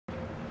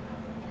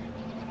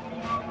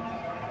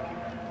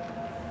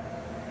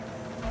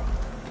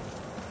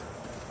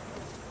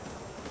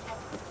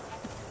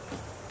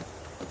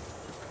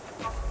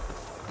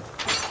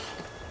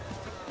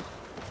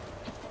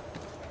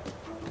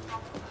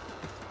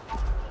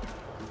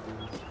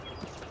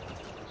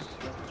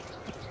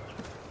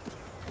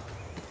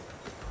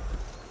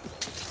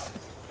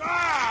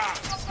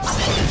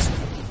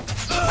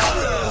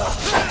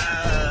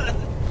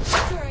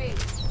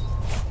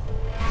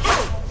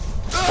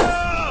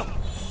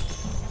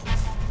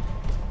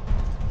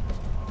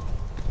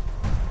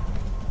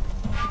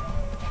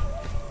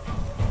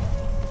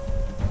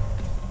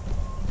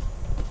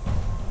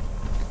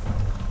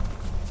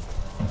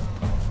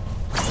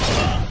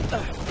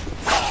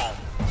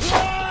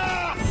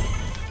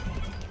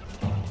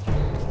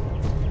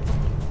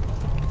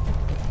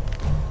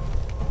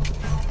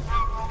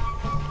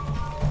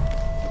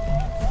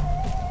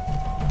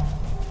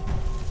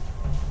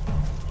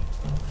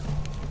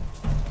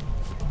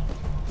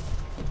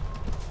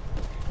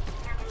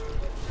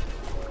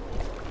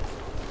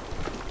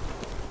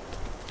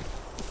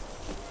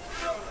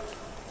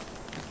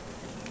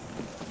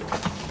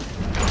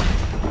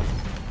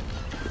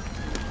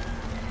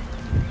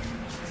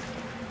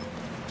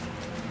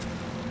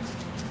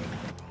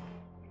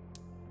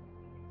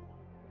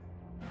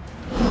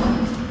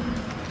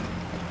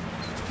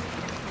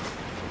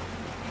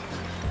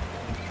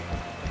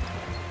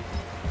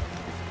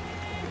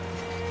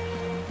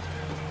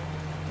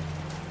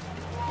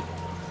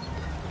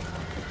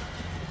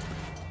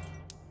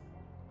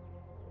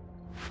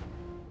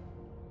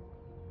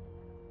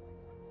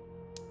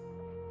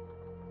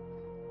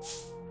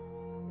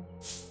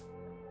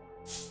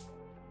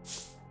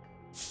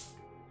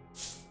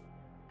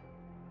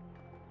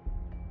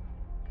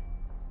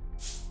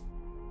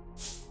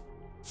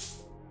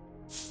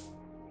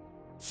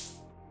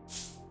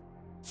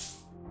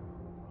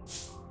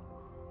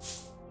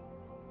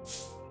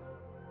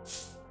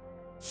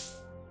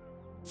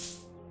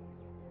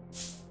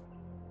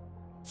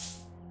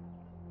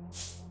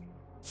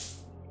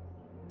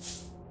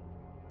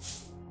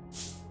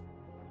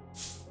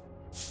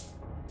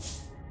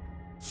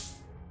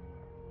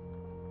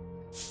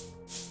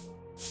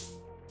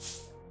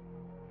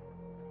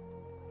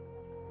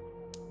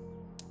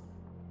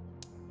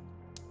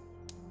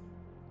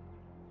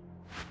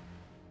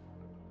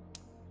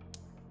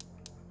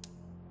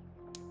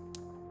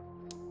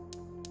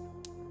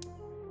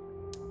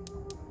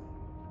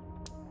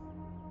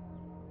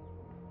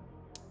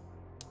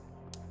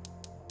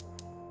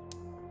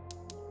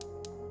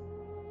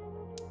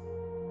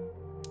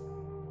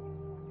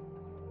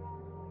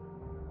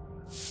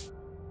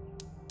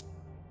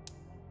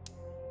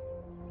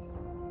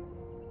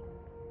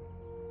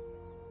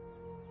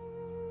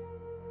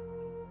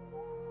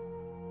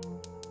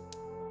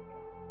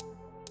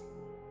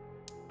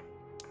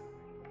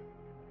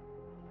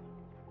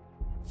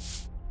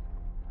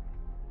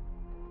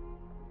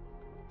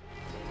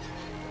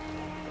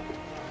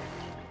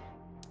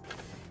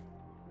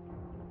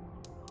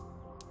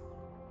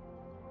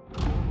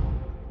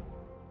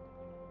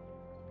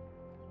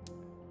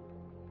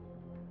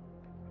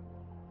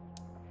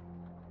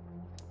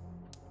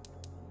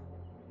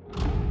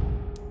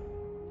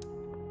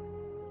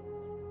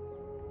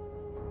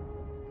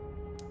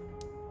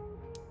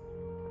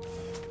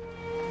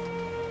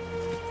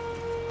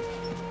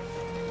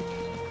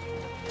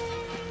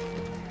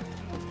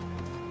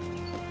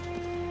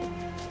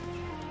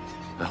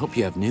hope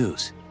you have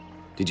news.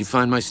 Did you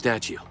find my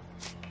statue?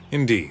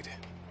 Indeed.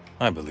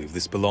 I believe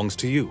this belongs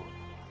to you.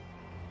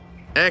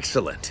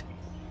 Excellent.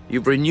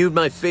 You've renewed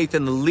my faith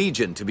in the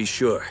Legion, to be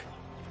sure.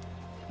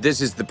 This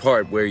is the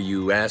part where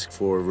you ask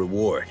for a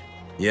reward,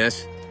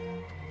 yes?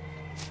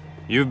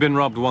 You've been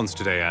robbed once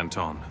today,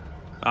 Anton.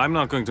 I'm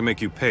not going to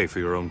make you pay for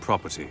your own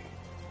property.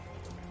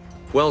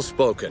 Well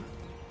spoken.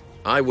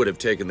 I would have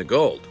taken the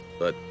gold,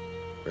 but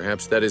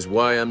perhaps that is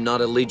why I'm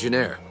not a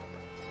Legionnaire.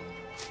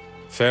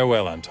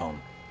 Farewell,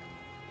 Anton.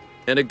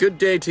 And a good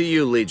day to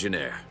you,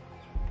 Legionnaire.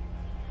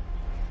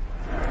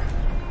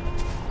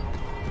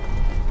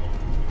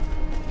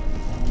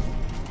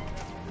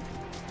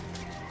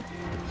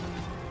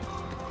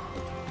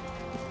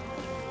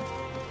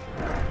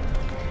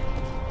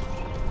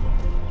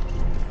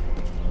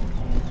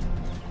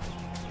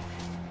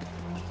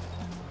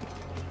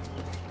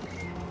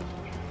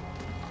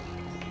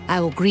 I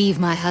will grieve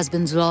my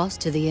husband's loss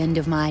to the end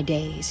of my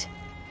days.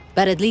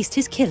 But at least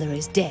his killer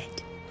is dead.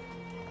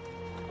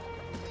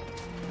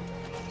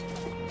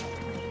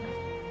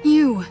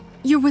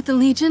 You're with the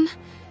Legion?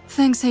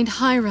 Thanks Saint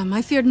Hiram,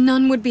 I feared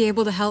none would be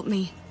able to help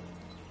me.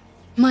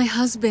 My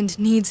husband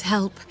needs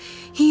help.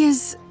 He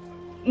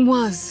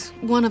was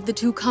one of the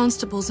two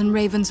constables in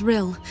Raven's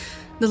Rill.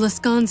 The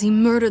Lascanzi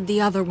murdered the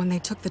other when they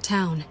took the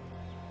town.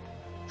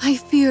 I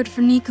feared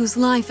for Niku's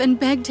life and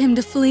begged him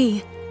to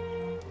flee.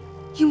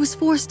 He was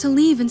forced to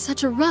leave in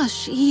such a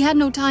rush, he had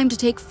no time to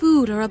take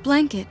food or a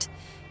blanket.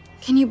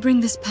 Can you bring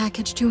this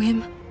package to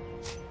him?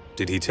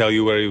 Did he tell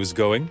you where he was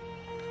going?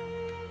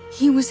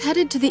 He was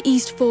headed to the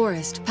East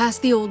Forest,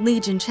 past the old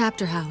Legion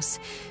chapter house.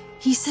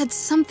 He said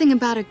something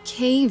about a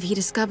cave he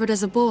discovered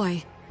as a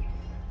boy.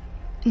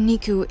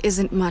 Niku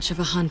isn't much of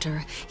a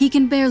hunter. He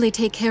can barely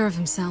take care of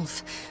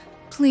himself.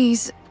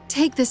 Please,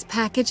 take this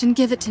package and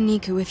give it to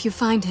Niku if you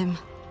find him.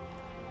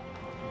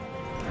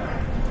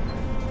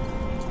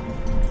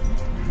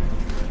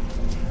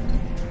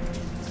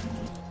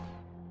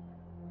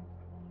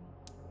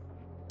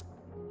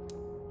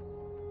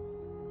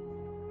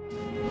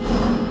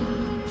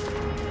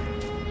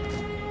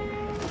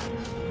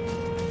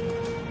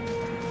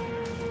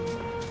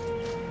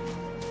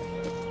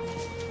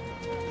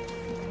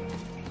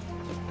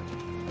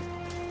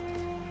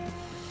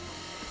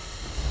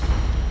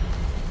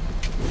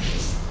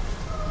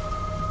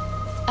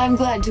 I'm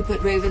glad to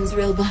put Raven's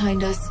Rill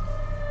behind us.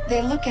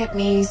 They look at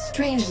me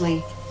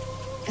strangely,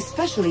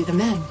 especially the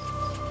men.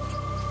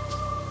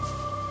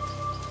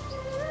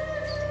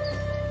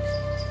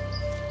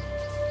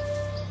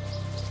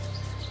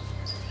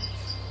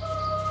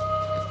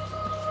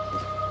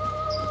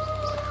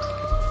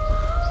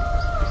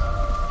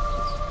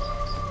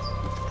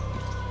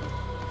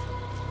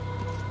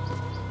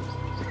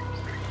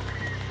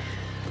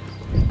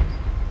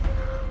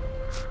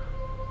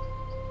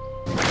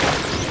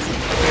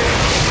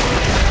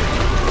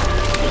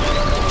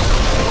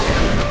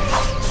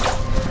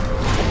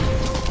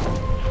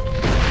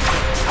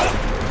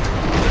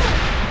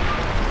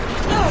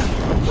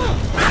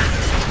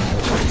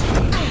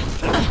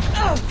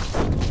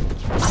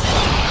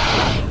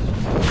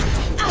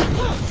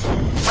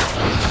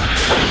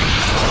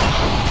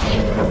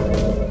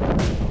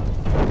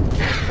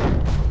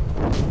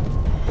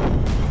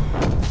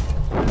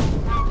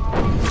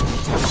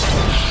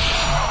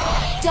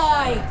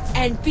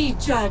 And be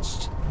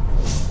judged.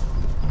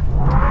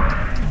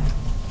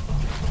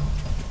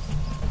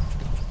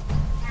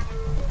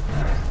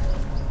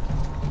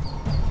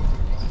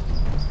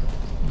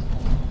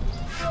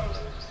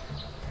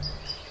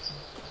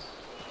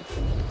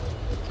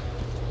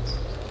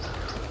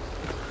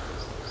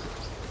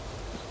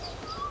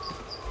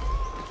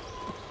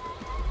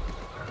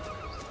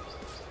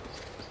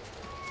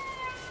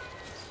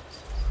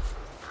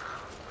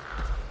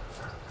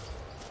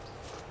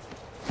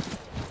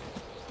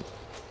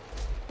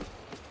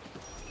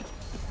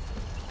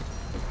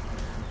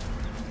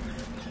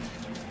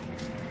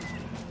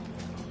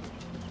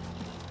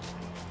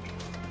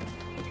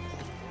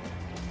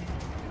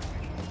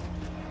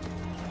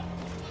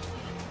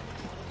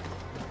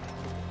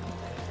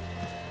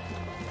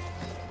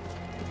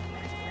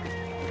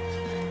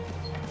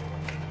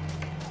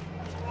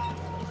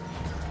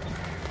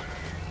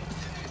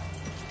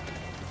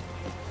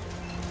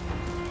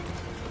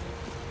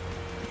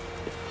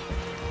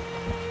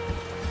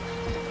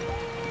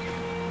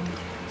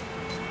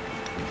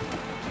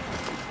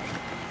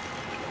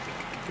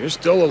 You're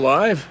still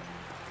alive?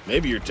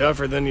 Maybe you're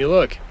tougher than you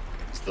look.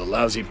 Is the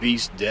lousy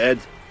beast dead?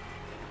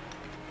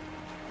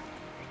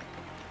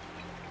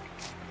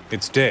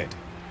 It's dead.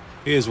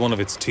 Here's one of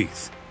its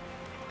teeth.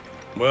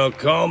 Well,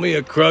 call me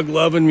a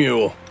Krug-loving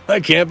mule.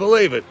 I can't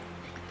believe it.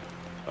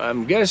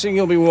 I'm guessing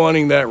you'll be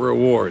wanting that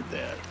reward,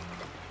 then.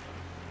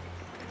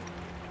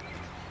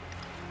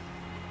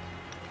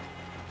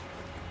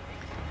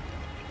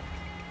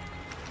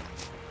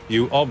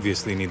 You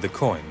obviously need the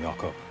coin,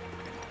 Jakob.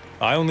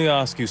 I only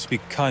ask you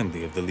speak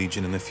kindly of the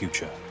Legion in the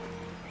future.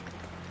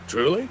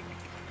 Truly?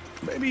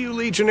 Maybe you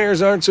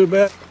Legionnaires aren't so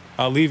bad.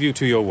 I'll leave you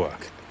to your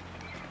work.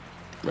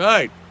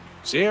 Right.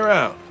 See you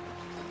around.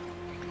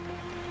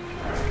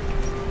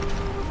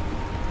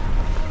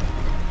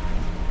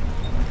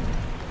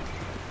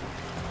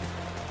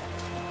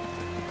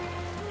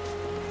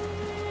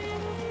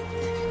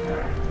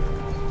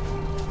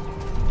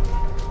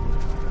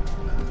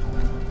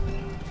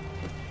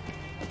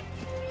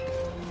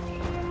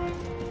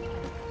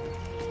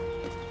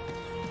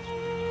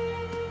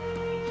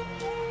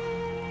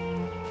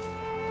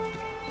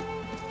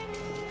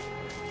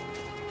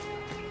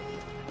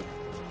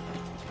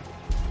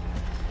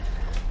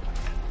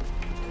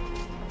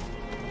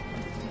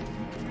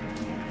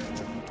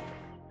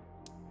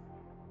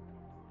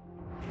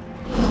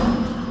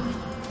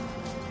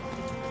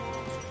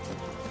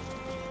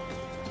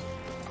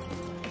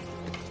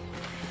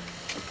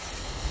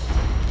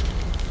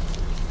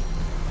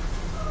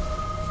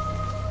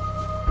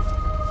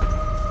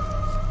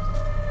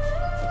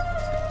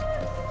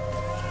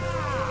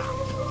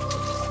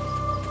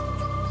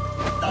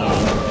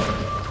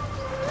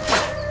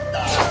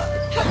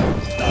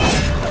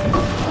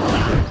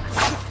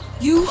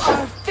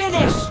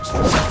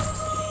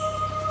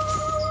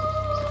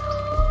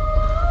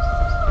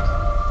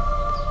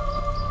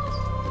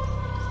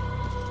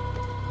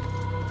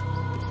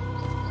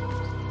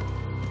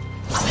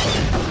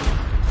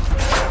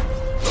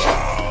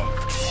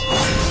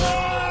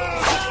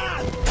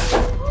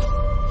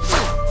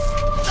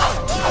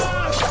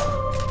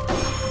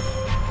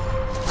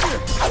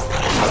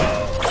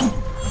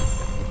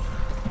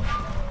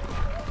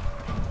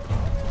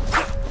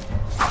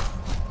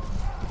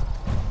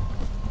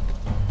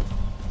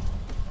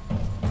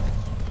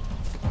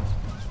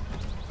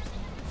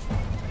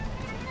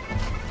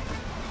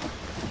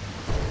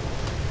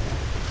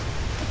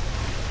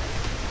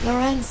 Your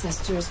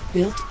ancestors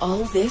built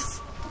all this?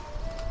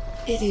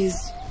 It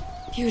is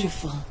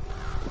beautiful.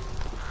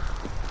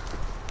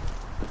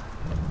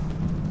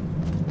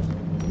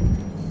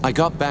 I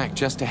got back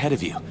just ahead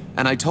of you,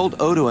 and I told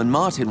Odo and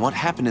Martin what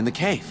happened in the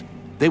cave.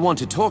 They want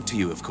to talk to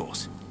you, of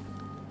course.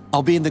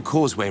 I'll be in the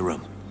causeway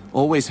room.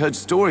 Always heard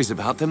stories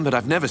about them, but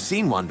I've never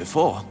seen one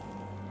before.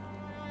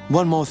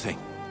 One more thing.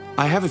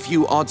 I have a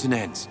few odds and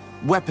ends.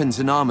 Weapons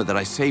and armor that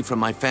I saved from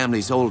my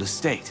family's old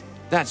estate.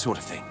 That sort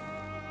of thing.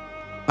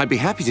 I'd be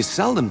happy to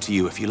sell them to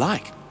you if you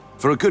like.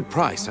 For a good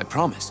price, I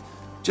promise.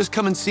 Just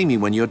come and see me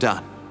when you're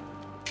done.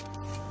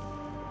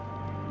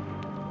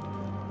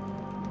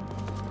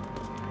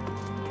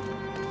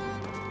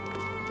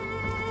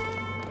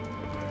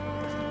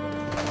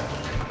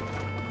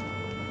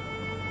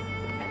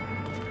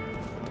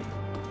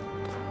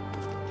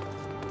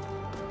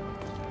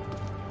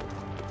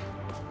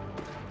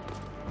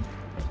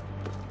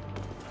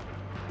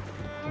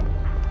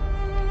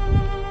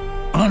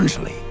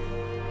 Anjali,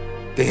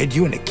 they had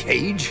you in a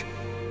cage?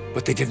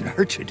 But they didn't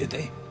hurt you, did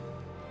they?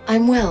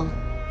 I'm well.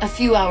 A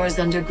few hours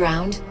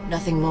underground,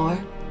 nothing more.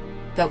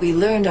 But we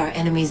learned our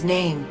enemy's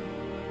name.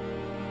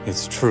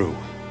 It's true.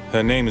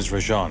 Her name is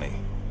Rajani.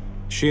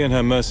 She and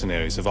her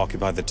mercenaries have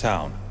occupied the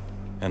town,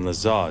 and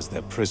Lazar is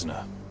their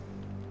prisoner.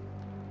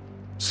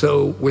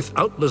 So,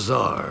 without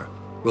Lazar,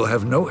 we'll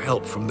have no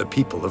help from the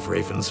people of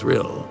Raven's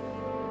Rill.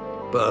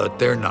 But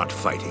they're not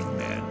fighting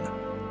men.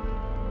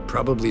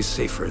 Probably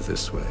safer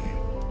this way.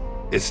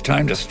 It's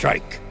time to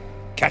strike.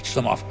 Catch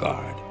them off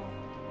guard.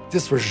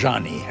 This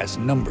Rajani has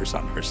numbers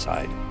on her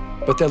side,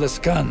 but they're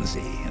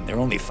Laskanzi, and they're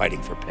only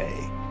fighting for pay.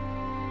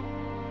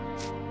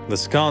 The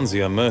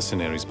Skanzi are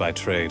mercenaries by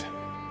trade.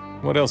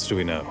 What else do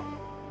we know?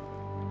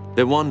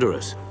 They're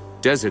wanderers,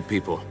 desert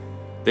people.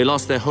 They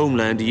lost their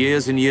homeland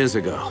years and years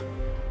ago.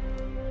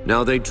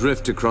 Now they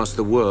drift across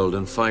the world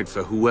and fight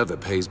for whoever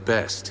pays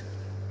best.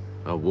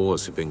 Our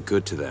wars have been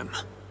good to them.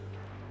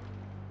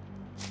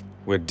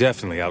 We're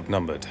definitely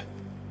outnumbered.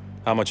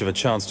 How much of a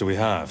chance do we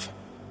have?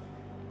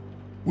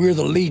 We're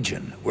the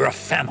Legion. We're a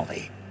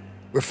family.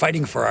 We're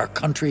fighting for our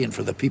country and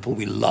for the people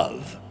we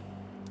love.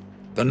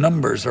 The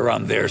numbers are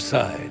on their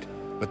side,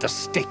 but the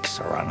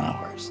stakes are on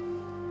ours.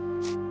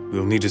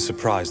 We'll need to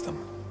surprise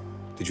them.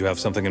 Did you have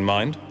something in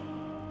mind?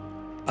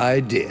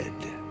 I did.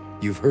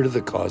 You've heard of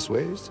the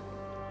causeways?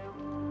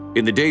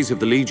 In the days of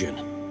the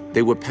Legion,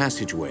 they were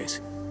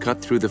passageways,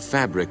 cut through the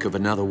fabric of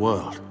another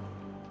world.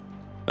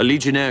 A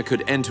Legionnaire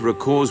could enter a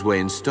causeway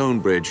in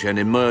Stonebridge and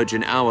emerge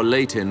an hour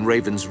later in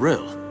Raven's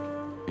Rill,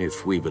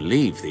 if we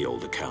believe the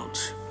old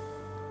accounts.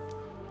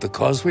 The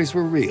causeways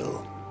were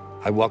real.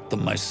 I walked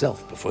them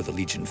myself before the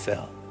Legion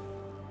fell.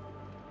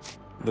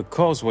 The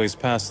causeways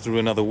pass through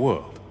another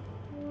world.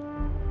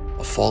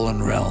 A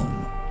fallen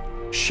realm,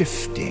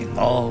 shifting,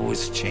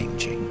 always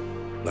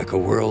changing, like a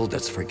world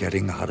that's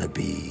forgetting how to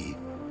be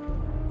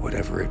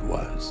whatever it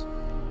was.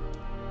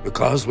 The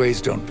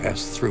causeways don't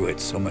pass through it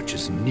so much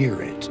as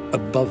near it,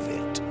 above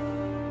it.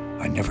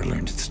 I never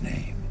learned its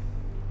name.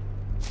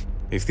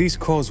 If these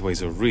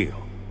causeways are real,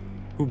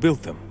 who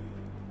built them?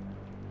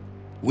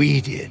 We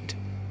did.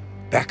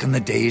 Back in the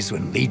days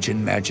when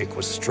Legion magic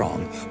was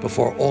strong,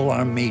 before all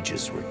our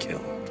mages were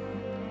killed.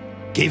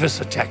 Gave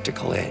us a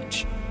tactical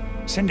edge.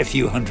 Send a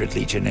few hundred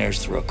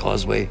Legionnaires through a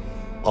causeway,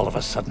 all of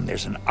a sudden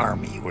there's an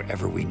army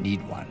wherever we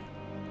need one.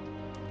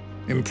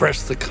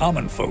 Impressed the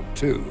common folk,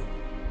 too.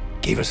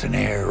 Gave us an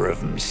air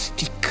of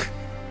mystique.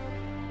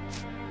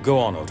 Go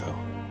on, Odo.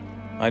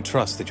 I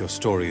trust that your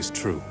story is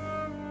true.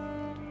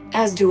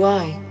 As do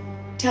I.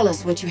 Tell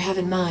us what you have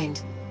in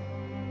mind.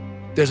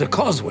 There's a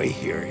causeway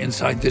here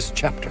inside this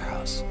chapter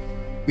house.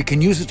 We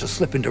can use it to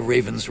slip into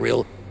Raven's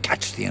Rill,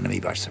 catch the enemy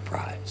by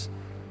surprise.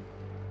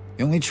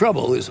 The only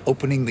trouble is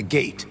opening the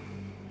gate.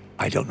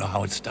 I don't know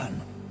how it's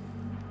done.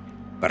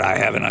 But I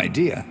have an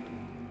idea.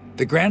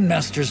 The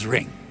Grandmaster's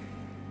ring.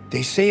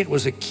 They say it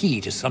was a key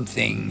to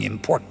something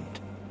important.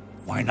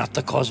 Why not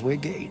the causeway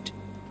gate?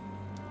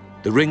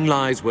 The ring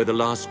lies where the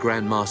last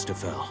Grandmaster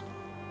fell.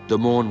 The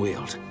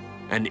Mournweald.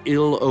 An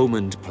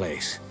ill-omened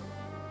place.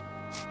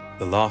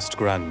 The last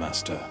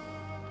Grandmaster.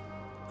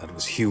 That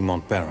was Hugh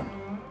Montbarron.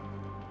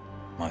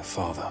 My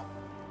father.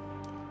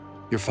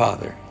 Your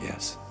father,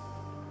 yes.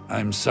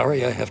 I'm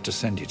sorry I have to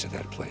send you to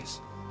that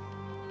place.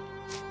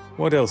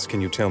 What else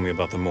can you tell me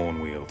about the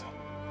Mournweald?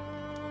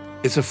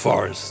 It's a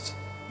forest.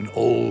 An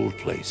old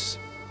place.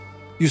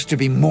 Used to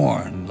be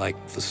mourn,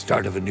 like the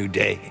start of a new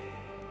day.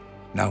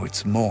 Now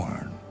it's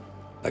mourn,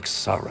 like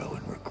sorrow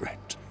and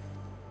regret.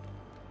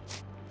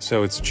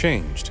 So it's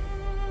changed.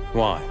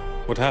 Why?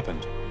 What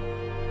happened?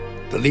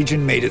 The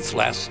Legion made its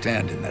last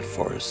stand in that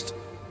forest.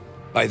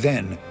 By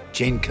then,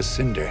 Jane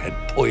Cassander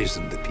had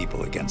poisoned the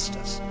people against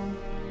us.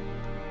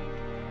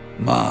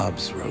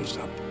 Mobs rose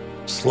up,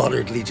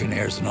 slaughtered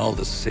Legionnaires in all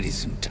the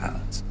cities and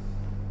towns.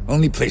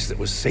 Only place that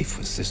was safe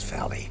was this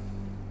valley.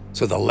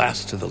 So the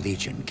last of the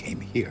Legion came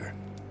here.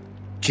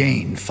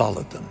 Jane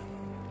followed them,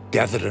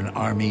 gathered an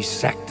army,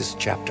 sacked this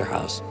chapter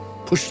house,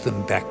 pushed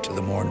them back to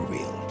the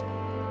Mournweald.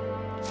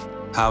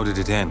 How did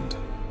it end?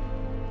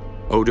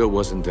 Odo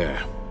wasn't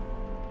there.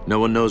 No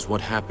one knows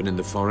what happened in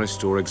the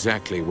forest or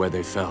exactly where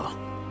they fell.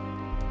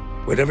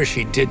 Whatever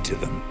she did to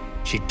them,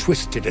 she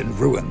twisted and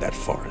ruined that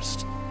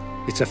forest.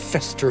 It's a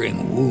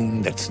festering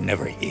wound that's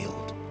never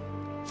healed.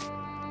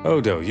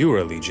 Odo, you were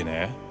a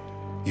Legionnaire.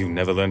 You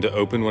never learned to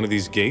open one of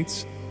these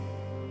gates?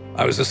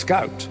 I was a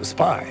scout, a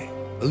spy,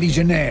 a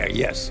Legionnaire,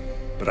 yes,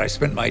 but I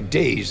spent my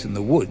days in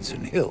the woods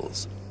and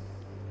hills.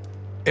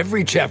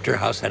 Every chapter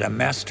house had a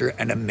master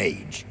and a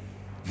mage.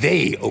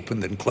 They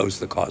opened and closed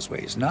the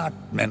causeways, not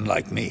men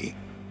like me.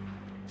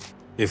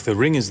 If the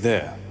ring is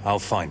there, I'll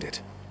find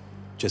it.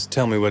 Just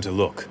tell me where to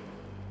look.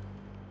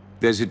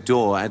 There's a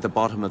door at the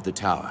bottom of the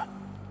tower.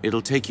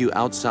 It'll take you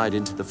outside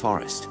into the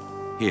forest.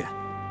 Here,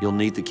 you'll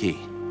need the key.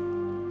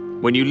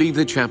 When you leave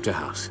the chapter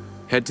house,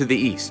 head to the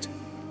east.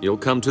 You'll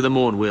come to the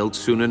Mournweald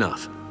soon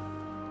enough.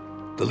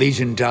 The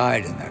Legion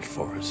died in that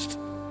forest.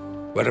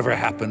 Whatever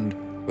happened,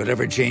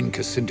 whatever Jane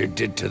Cassander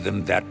did to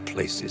them, that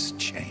place is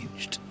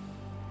changed.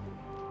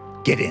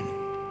 Get in,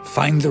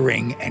 find the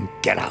ring, and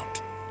get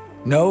out.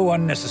 No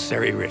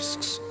unnecessary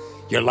risks.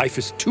 Your life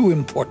is too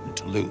important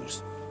to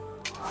lose.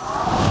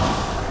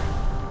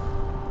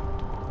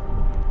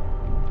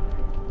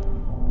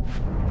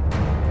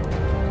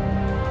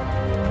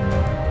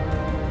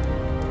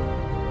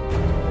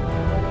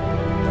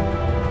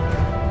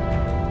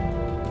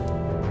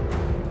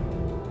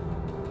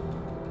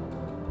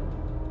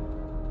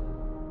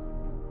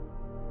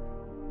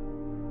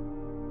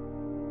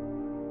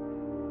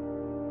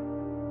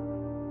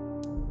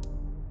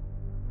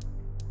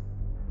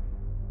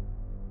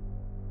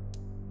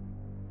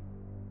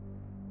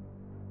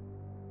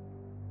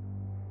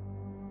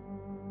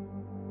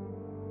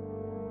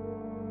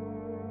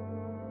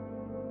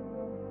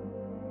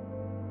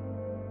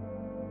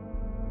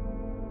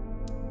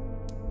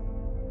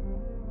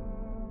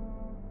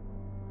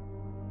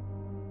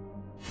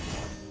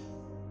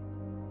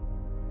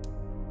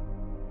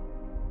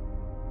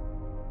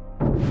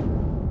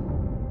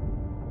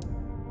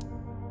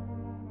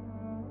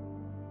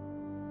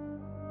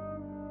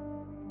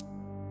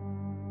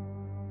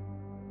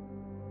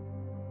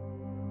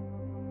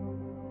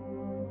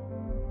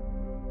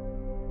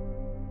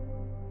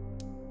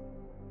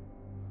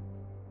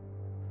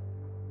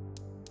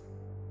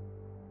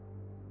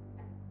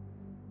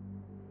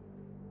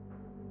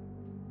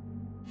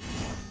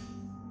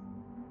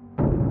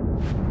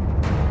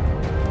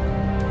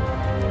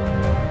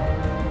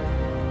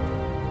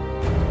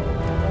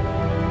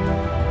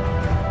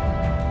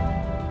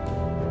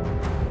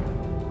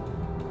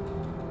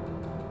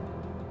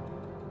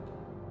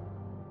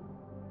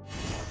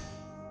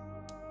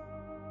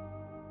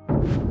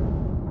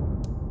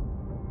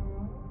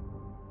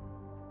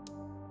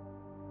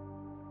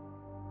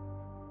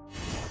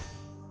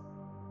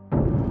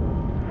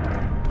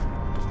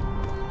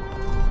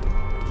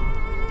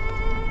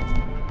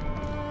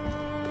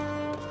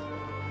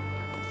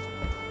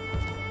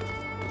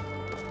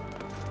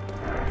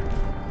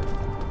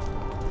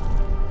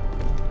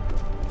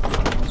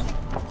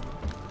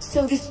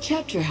 So this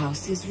chapter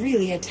house is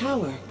really a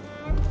tower.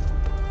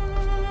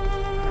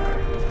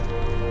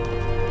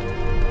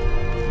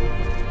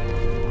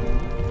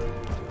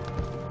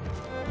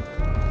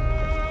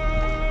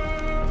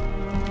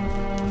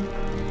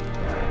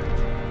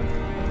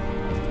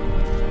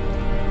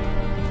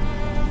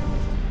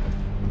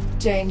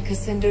 Jane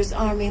Cassander's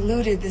army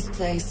looted this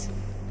place.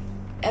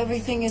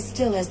 Everything is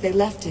still as they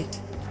left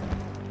it.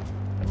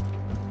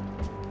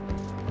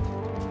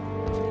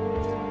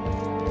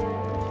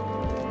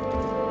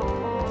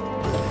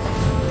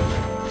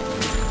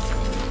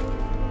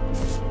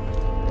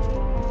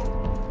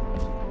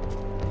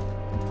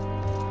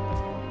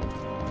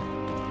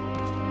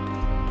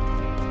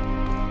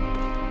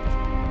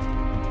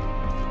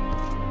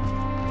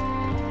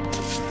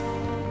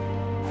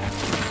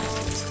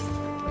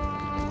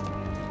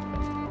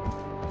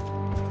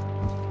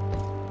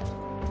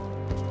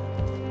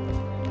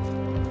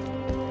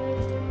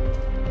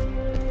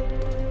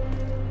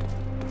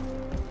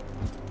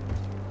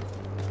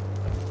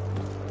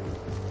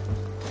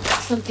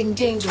 Something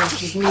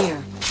dangerous is near.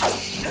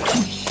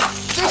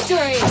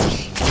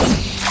 Victory!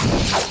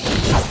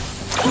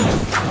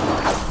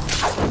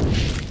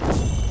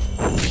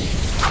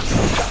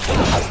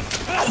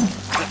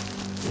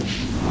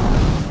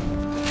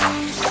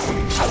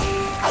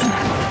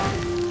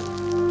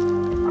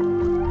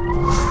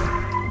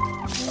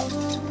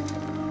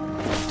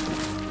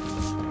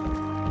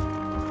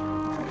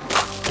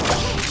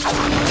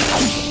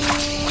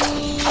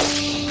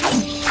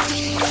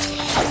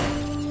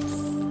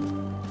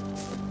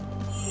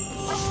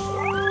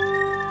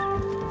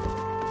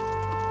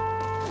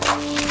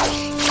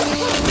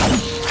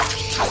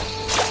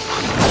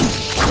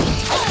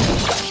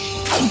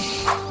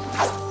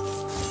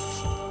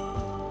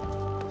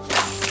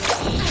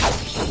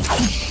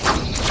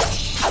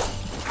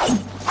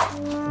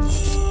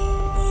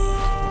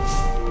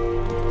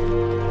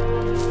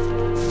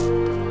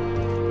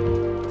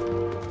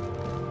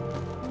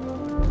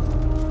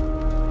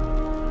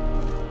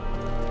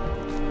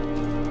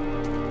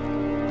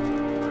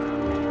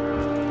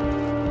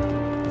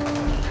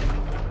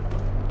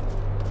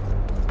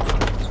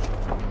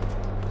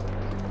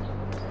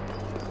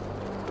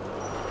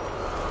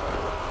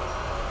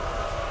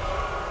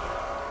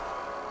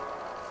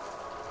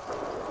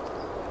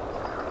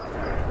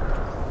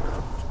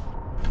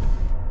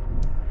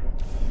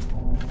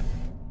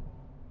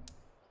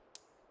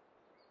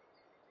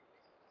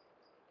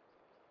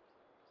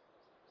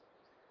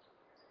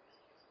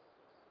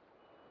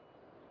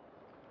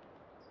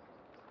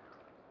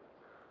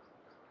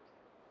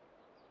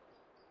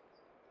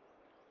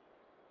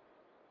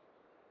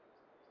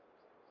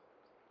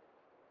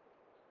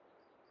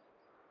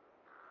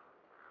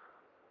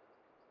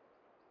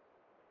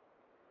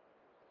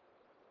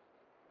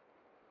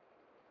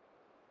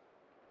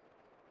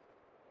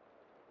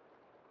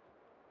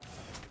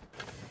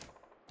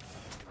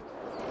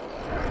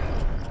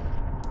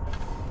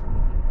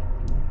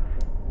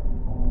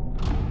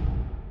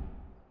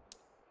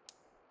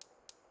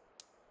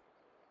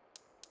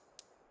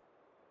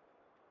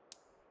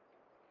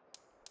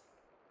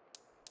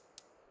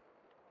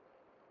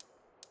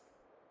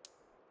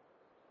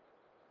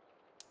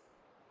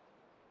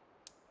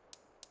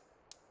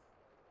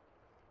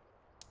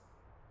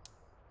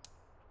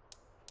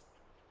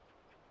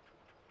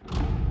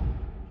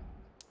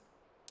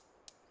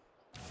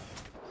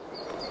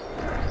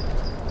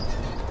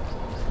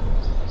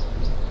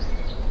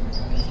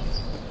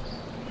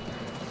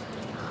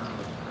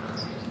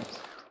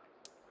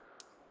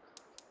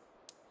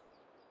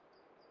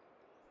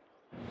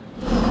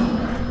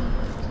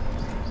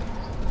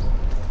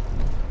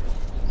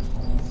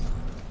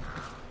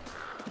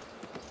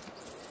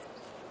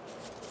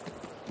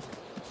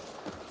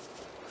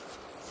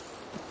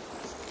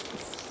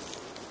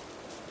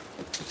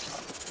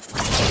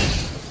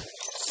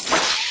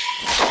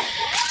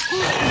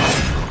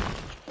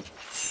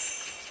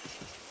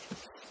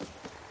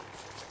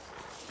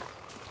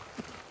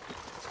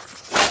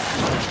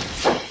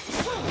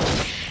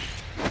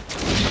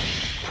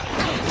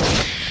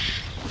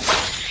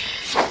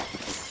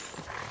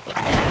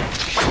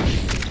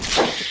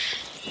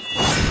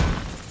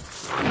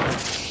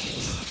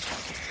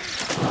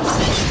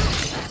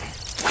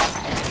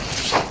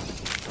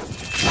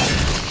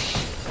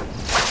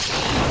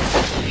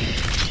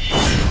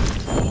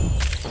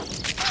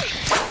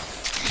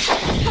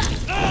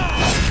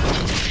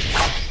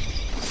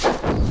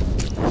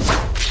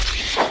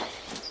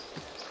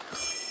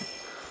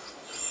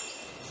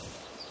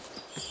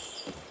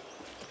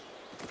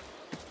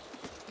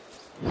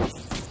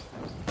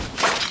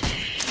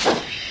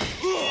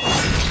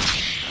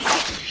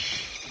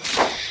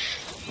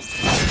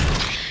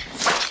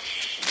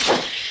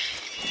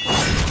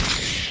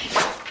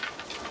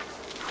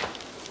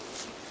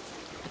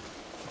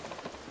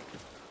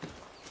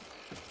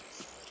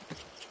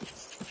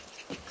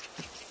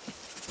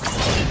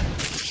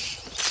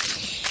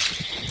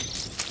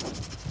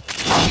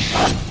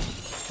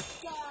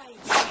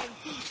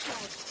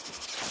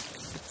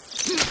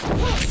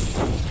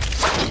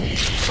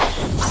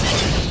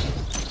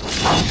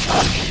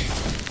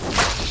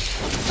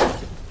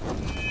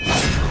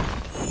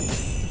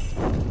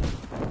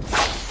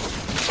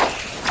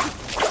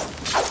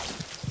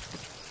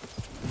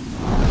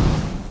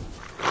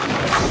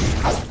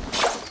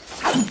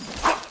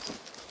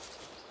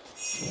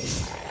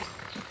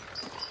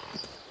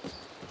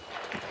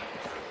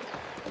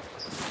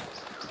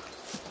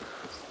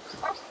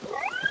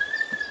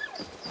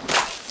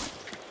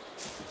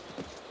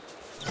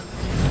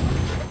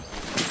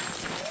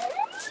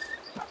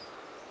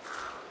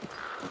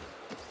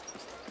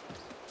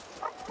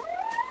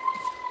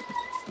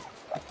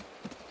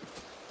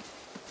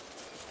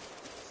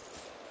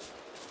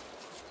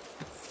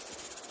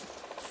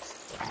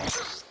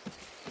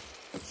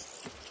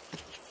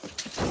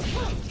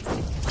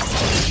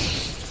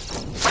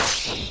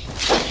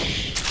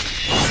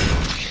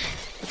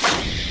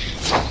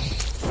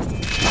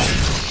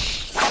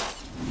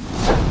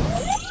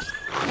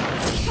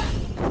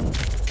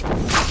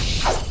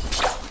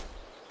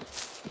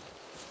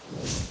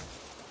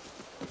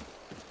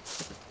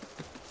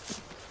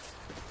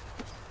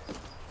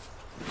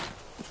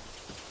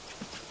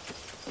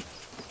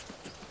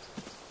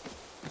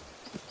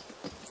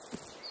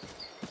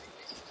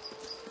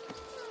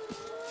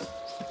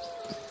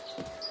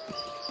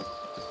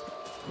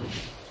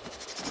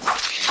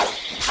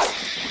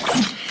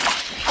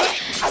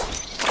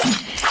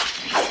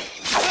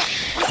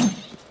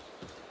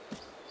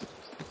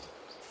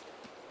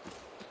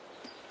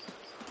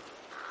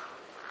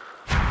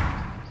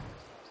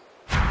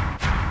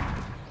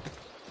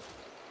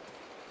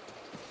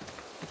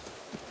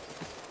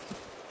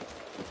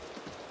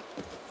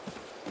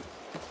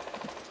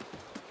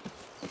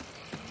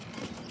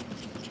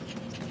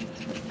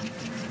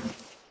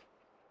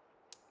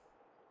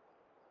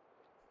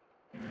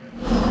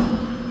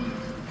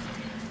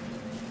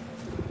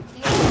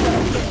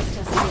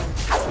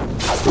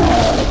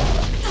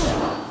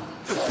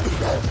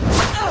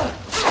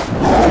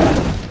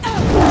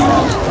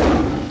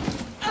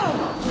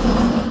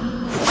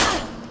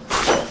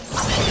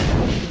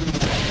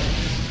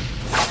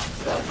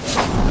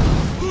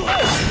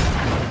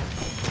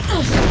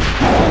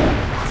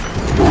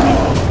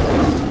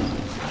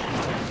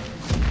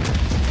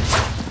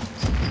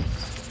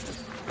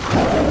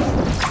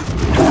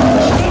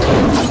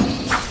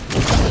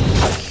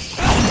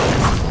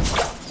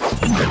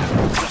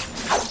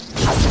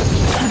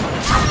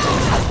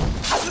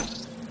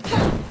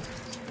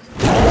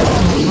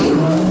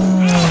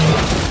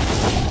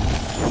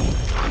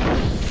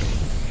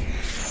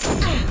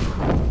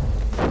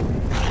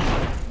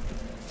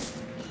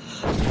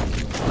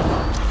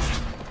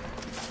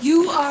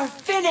 are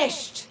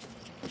finished!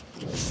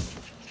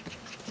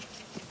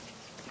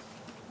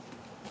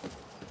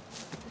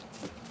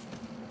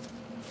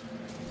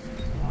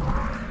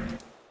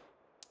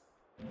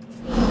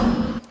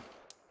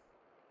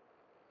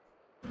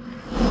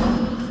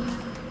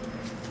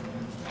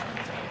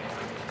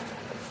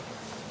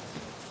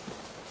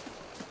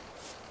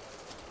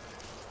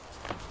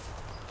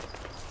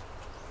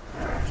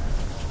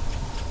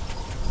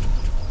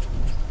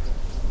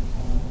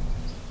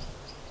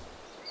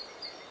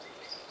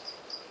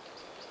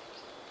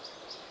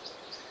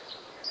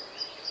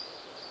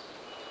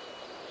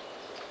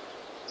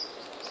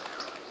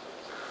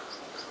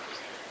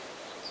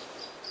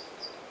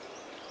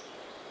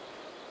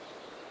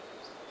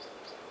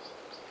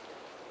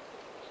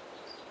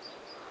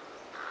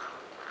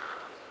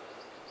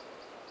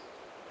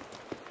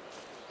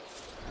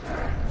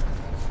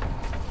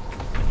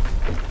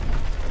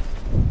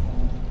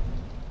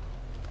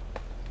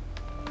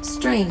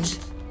 Strange.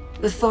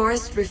 The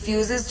forest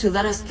refuses to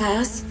let us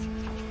pass?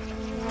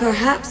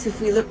 Perhaps if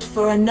we looked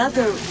for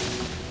another...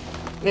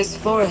 This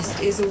forest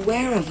is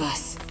aware of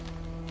us.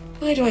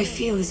 Why do I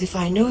feel as if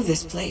I know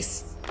this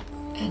place?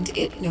 And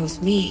it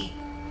knows me.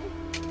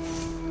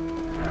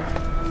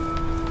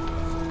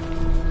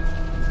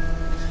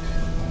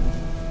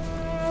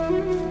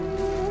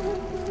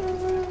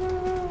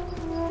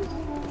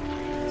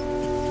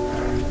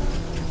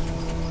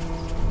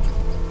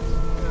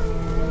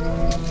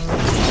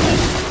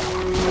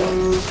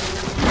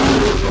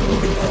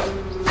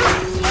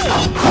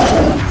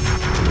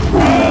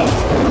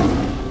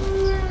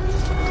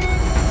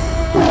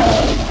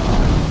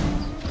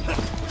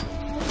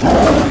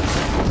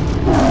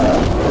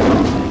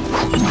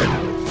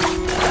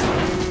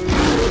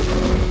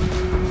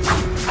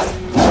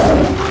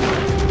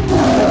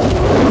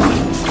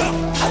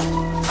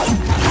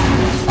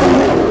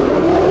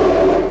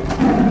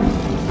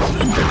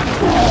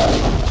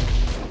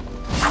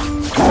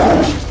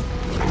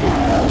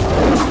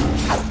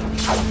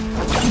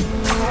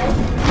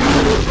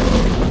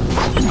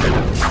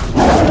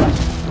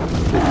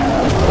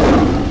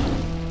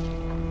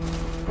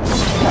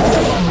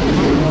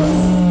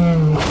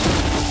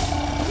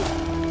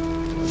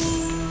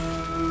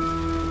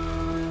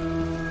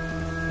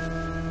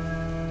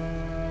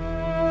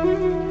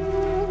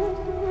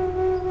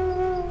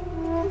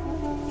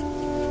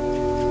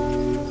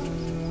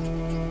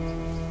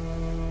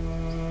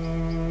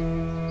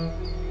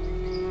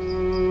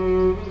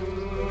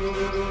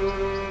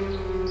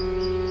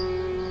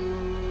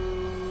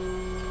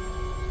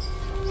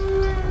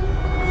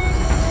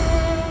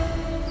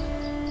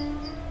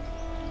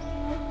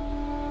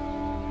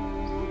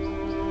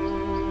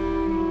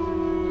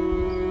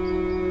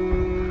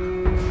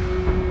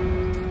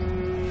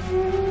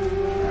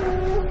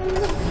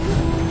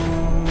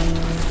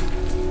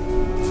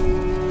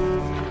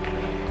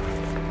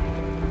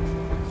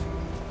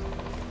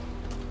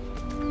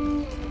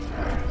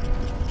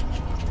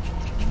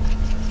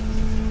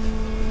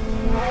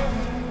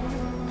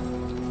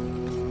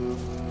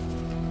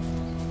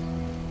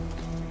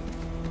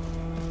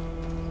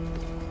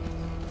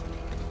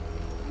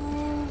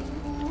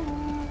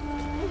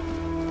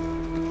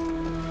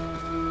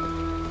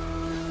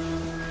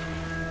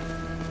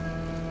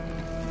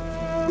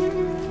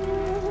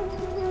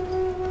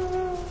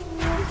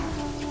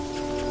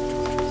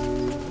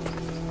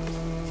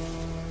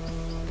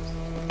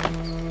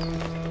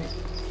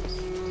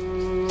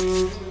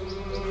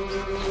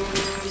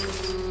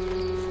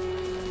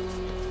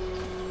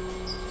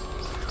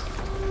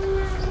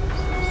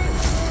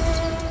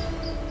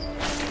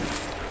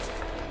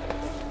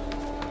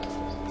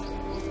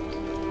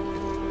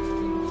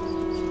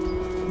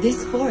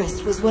 This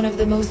forest was one of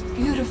the most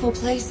beautiful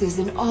places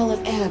in all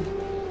of Ebb.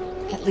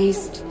 At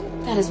least,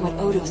 that is what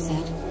Odo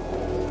said.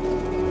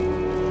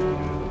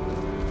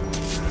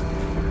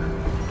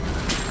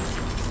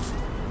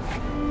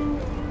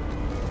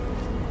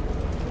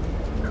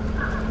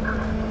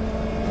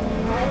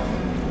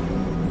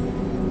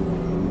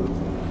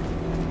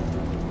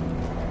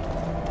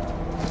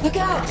 Look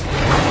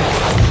out!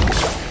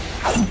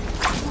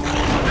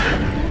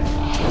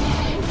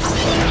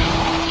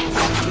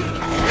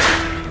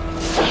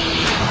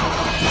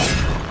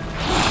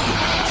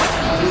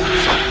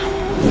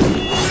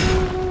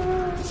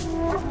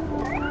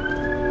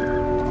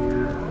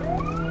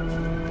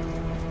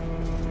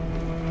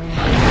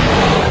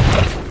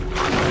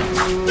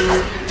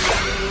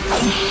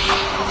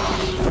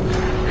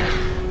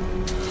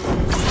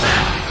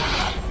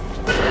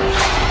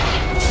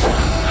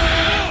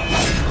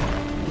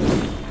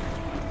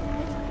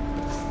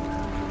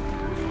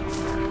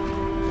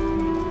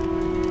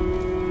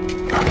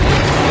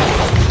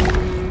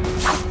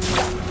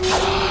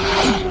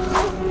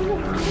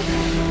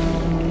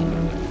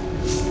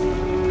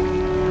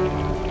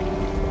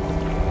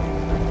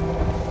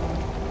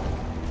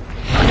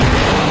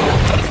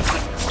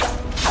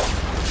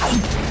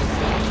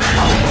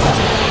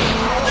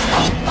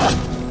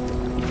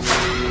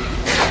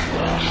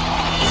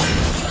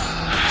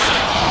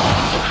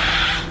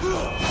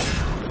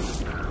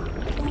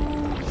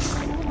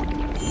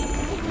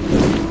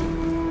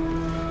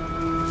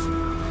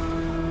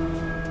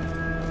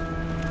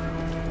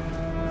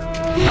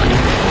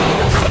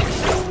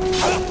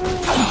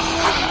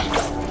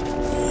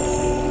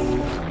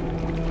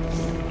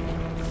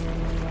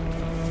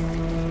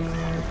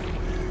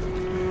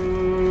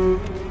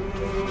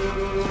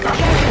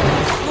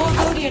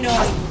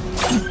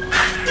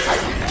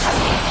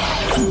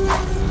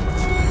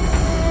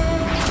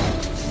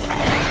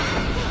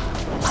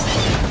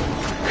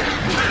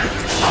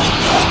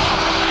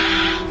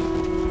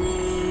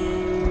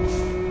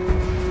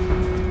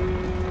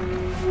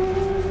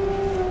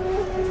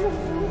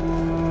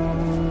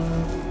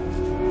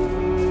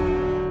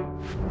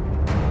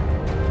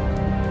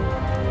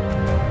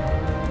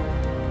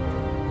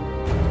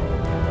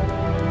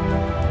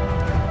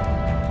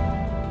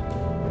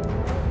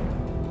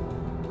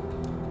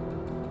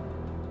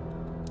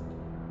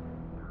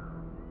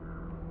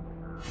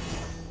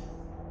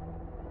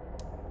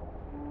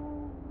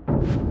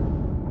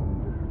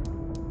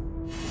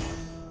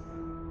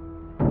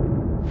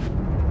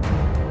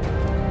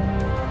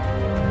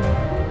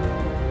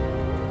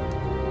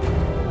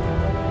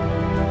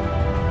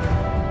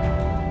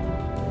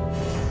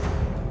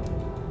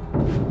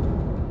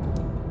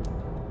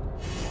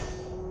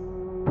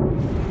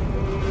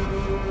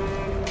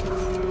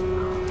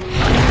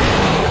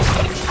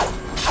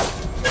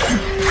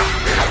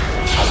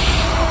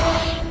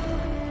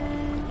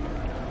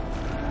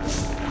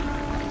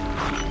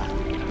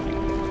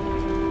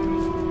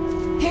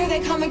 Here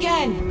they come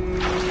again!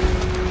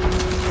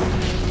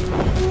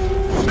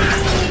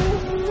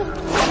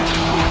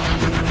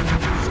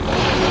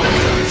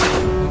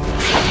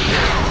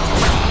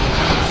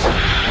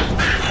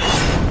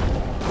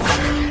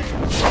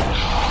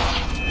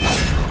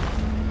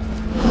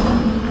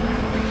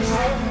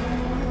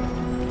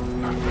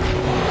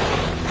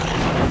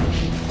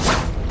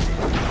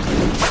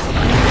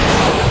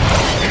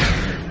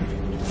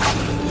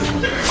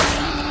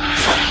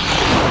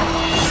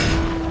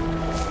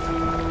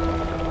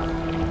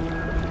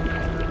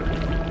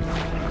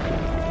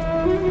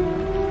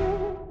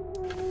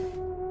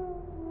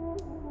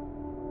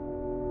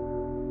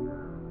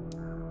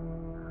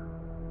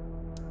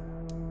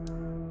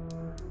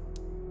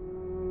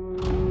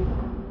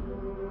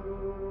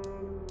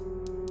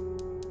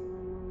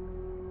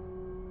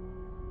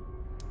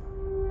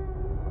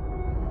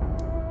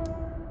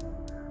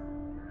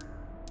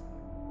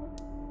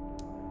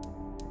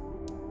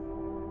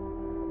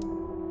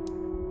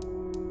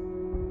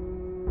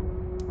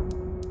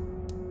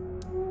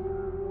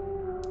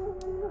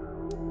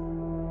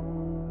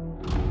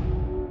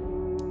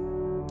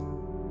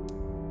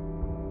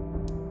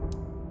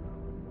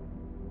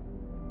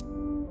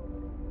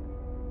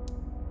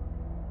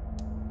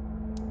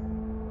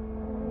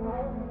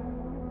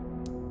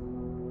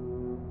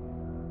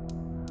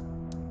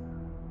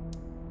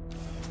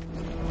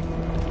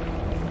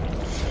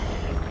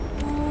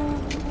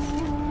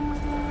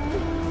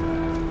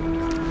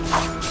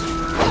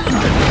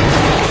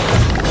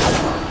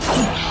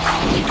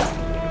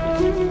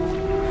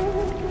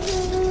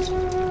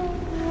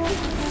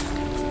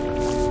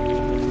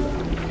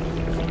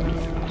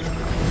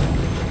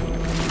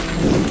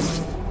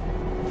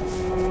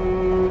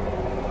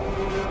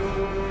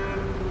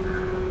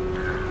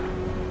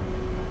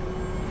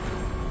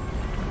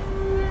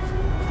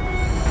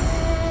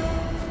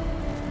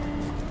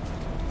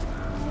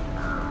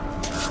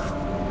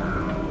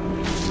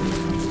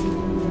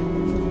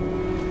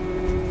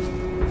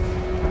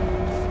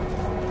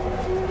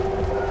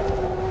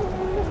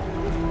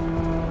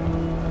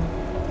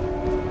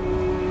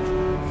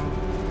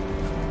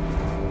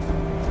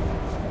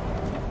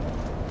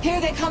 Here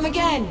they come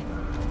again!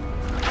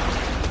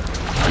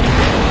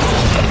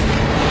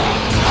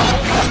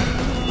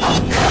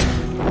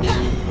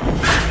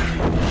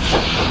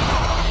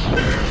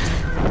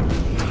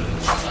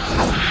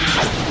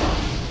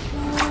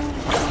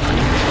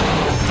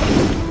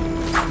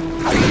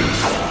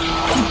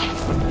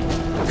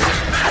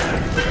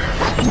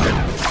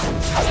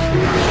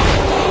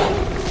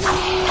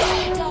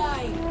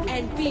 Die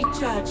and be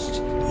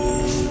judged.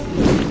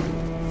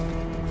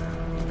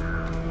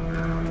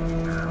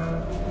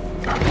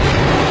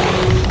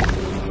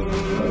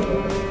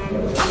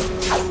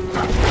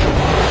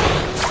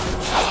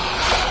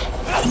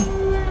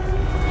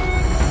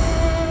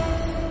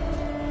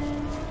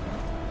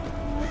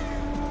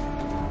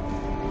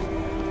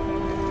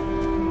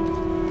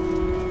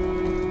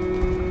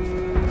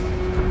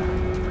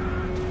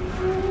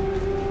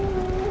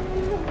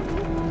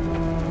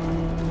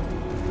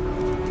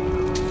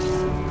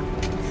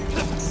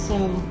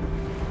 So,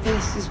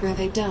 this is where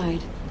they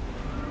died.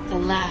 The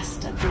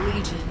last of the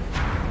Legion.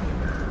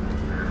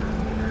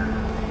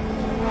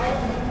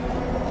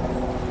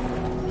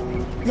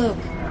 Look,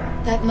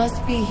 that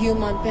must be Hugh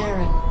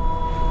Montbaron.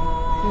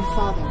 Your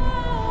father.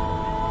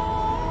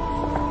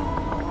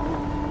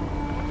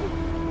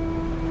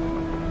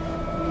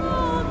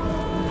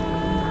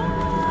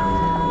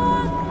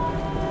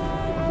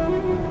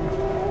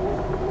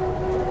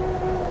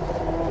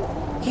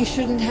 He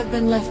shouldn't have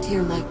been left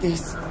here like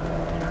this.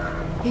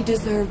 He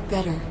deserved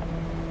better.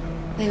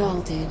 They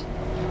all did.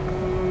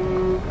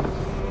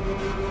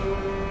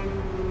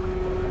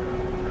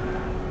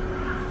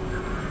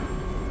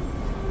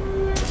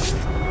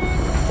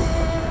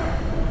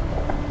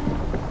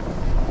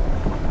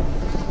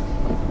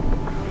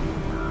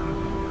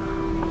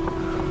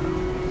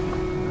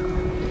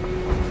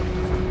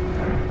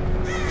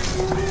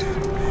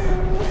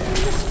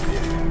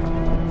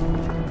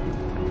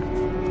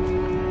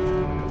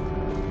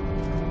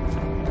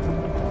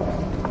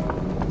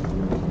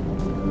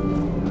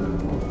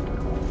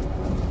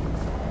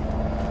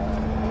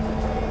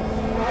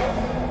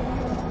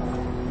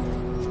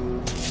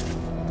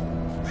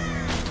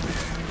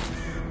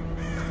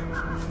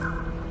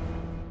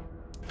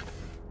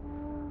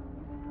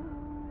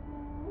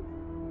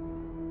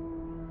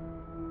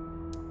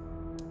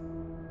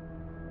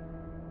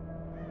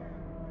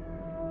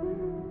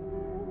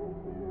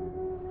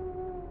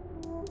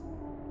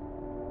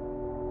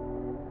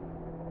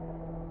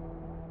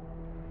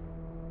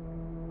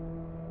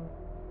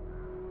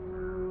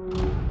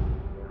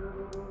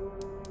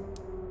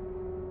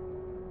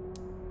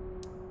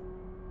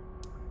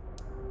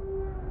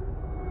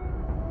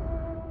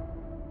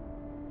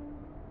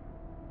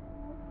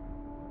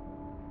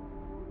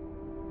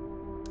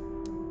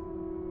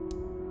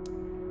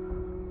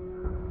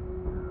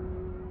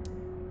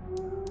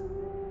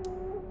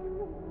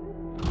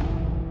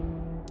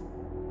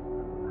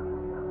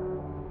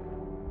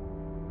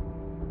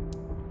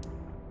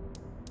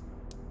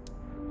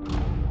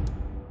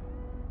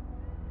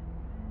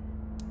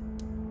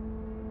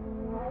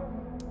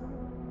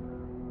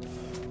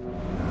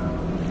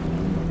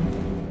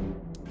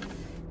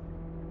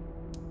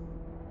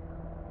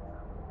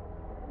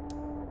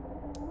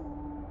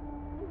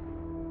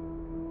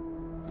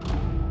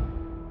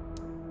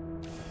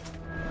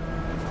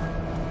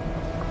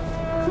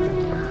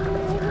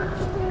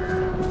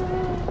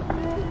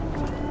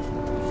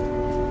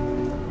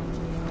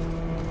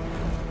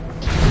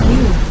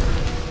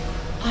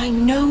 I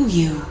know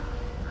you.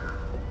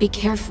 Be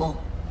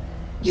careful.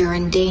 You're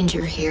in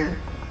danger here.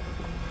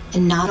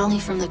 And not only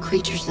from the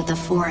creatures of the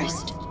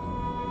forest.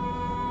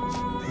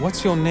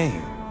 What's your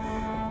name?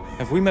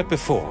 Have we met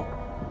before?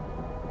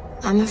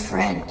 I'm a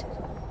friend.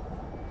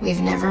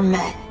 We've never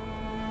met,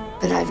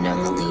 but I've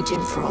known the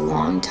Legion for a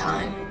long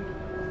time.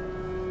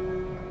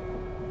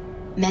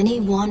 Many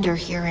wander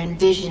here in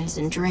visions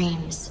and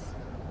dreams.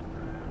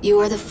 You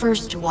are the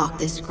first to walk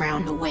this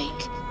ground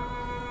awake.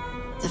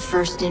 The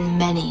first in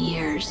many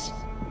years.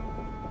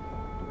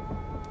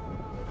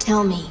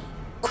 Tell me,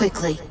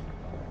 quickly,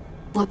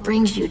 what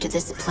brings you to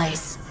this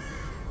place?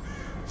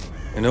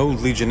 An old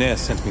Legionnaire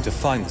sent me to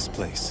find this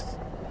place.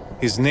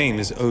 His name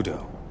is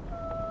Odo.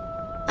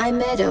 I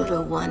met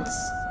Odo once.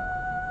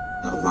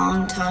 A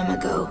long time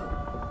ago.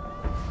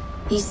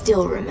 He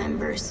still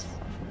remembers.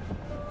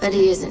 But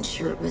he isn't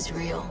sure it was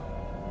real.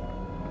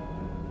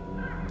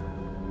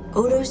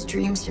 Odo's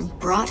dreams have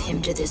brought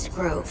him to this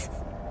grove,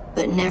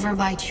 but never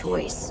by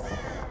choice.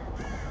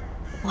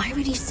 Why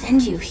would he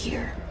send you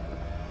here?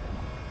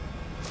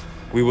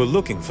 We were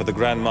looking for the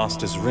Grand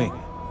Master's ring,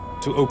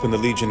 to open the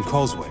Legion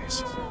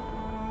causeways.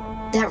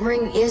 That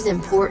ring is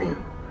important,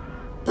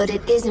 but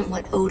it isn't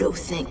what Odo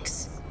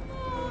thinks.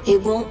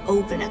 It won't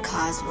open a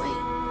causeway.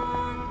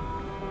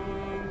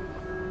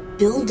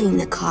 Building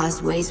the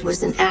causeways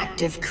was an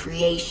act of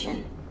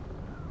creation.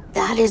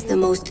 That is the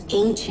most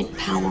ancient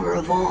power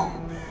of all,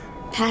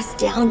 passed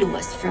down to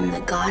us from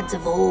the gods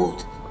of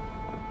old.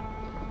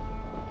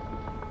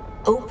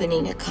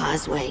 Opening a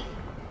causeway,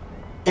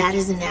 that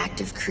is an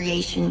act of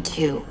creation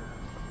too.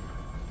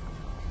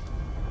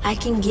 I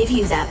can give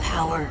you that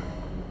power,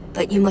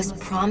 but you must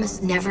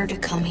promise never to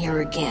come here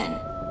again.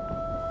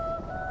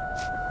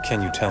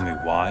 Can you tell me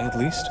why, at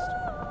least?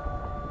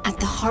 At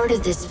the heart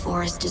of this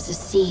forest is a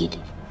seed.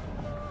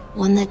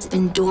 One that's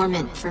been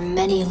dormant for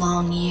many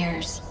long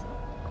years.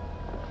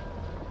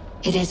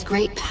 It has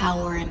great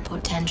power and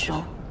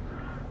potential.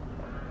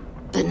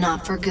 But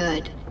not for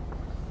good.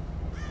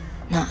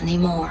 Not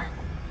anymore.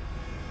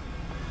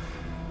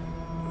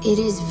 It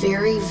is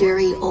very,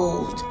 very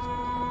old.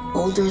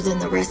 Older than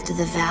the rest of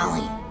the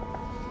valley.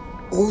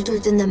 Older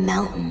than the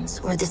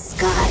mountains or the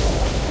sky.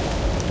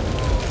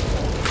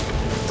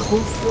 The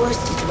whole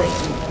forest is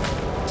waking.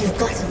 You've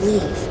got to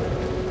leave.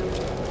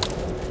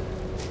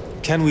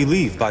 Can we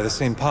leave by the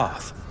same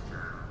path?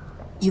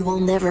 You will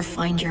never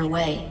find your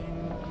way.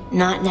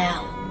 Not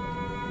now.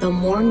 The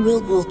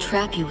Mournwild will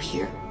trap you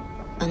here,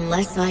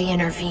 unless I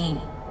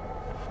intervene.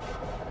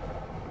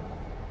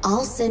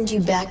 I'll send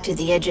you back to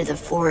the edge of the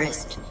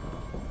forest.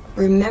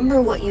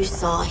 Remember what you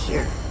saw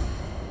here.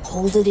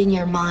 Hold it in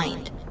your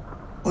mind,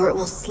 or it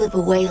will slip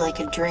away like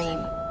a dream.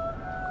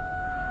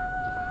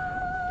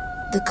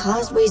 The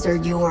causeways are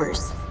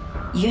yours.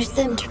 Use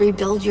them to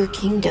rebuild your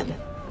kingdom,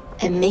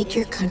 and make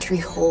your country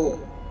whole.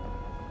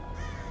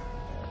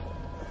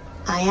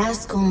 I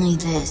ask only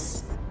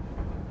this.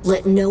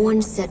 Let no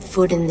one set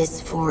foot in this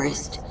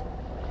forest.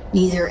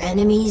 Neither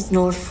enemies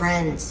nor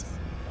friends.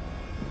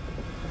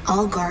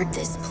 I'll guard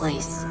this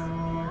place.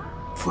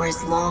 For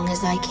as long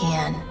as I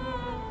can.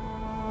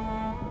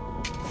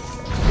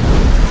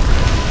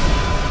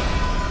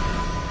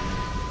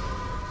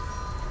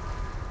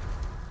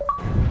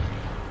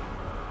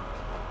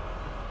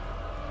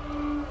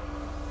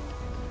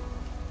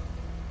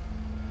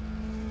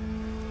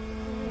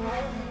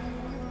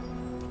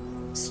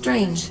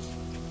 Strange.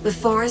 The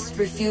forest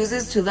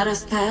refuses to let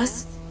us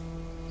pass?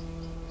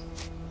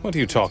 What are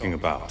you talking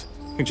about?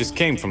 We just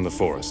came from the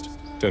forest.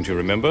 Don't you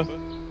remember?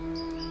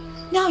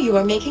 Now you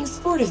are making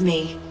sport of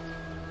me.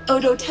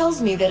 Odo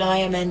tells me that I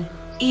am an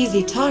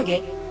easy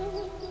target,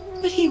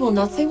 but he will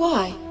not say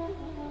why.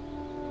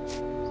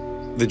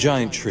 The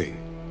giant tree.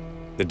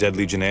 The dead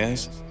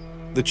Legionnaires.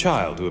 The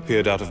child who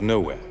appeared out of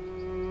nowhere.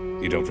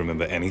 You don't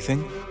remember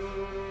anything?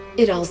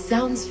 It all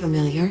sounds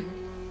familiar.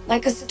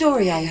 Like a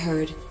story I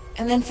heard,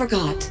 and then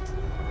forgot.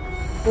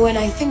 When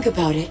I think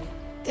about it,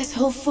 this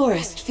whole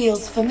forest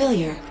feels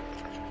familiar.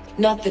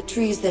 Not the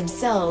trees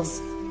themselves,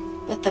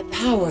 but the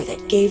power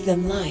that gave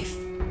them life.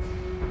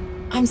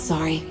 I'm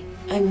sorry,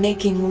 I'm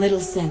making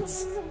little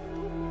sense.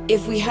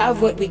 If we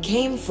have what we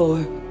came for,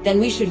 then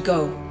we should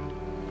go.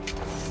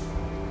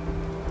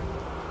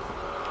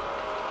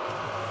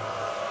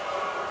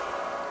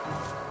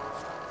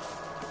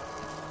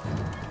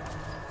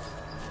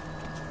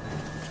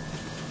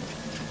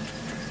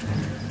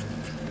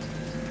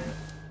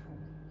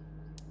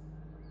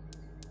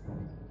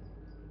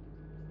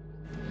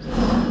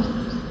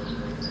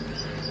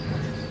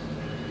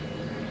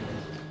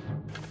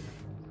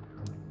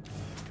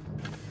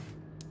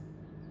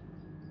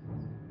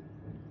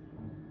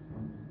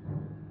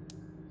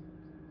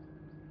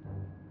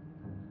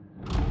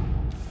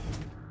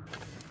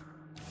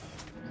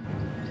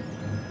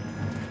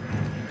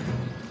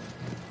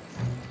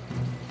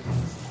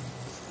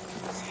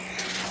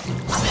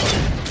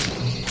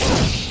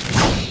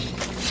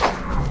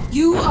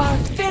 You are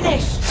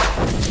finished!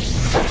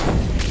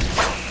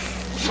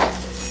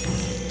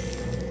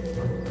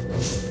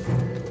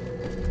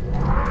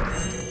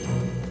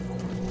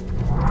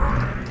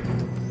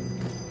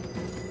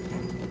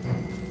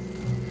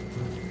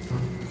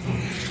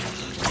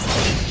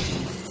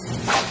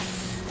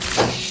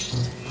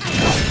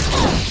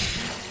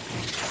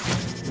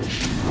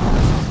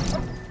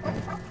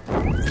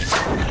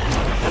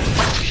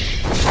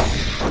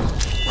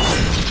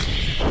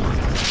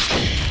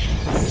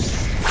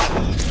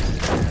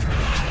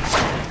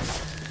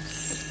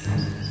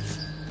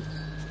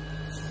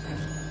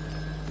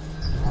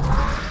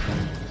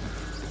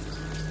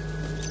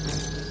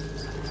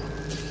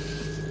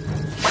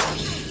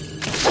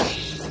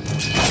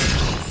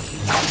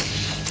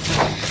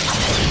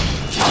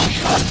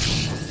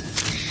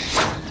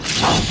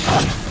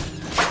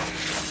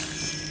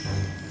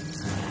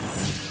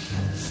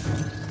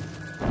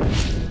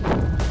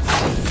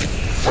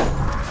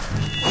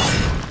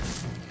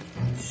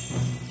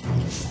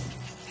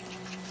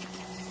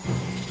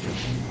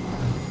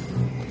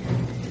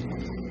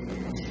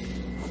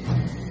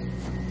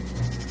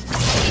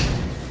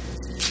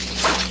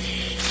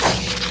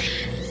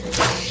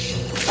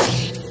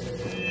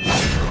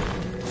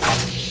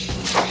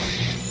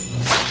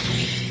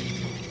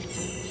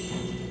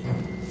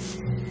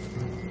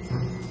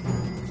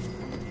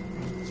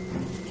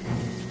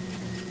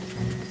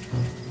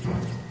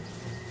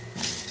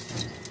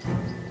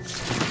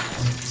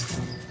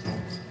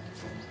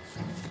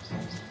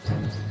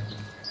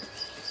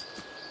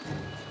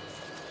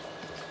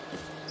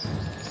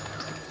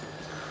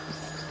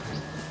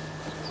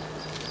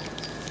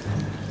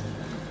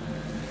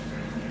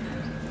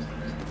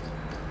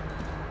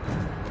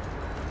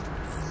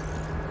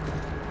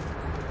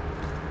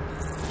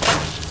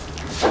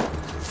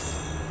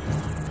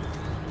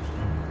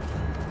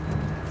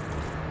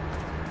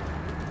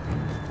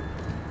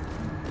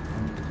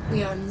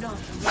 are not.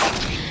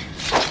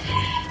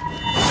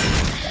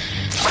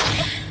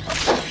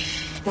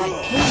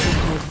 That cave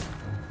ahead.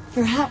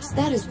 Perhaps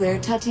that is where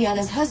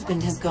Tatiana's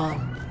husband has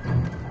gone.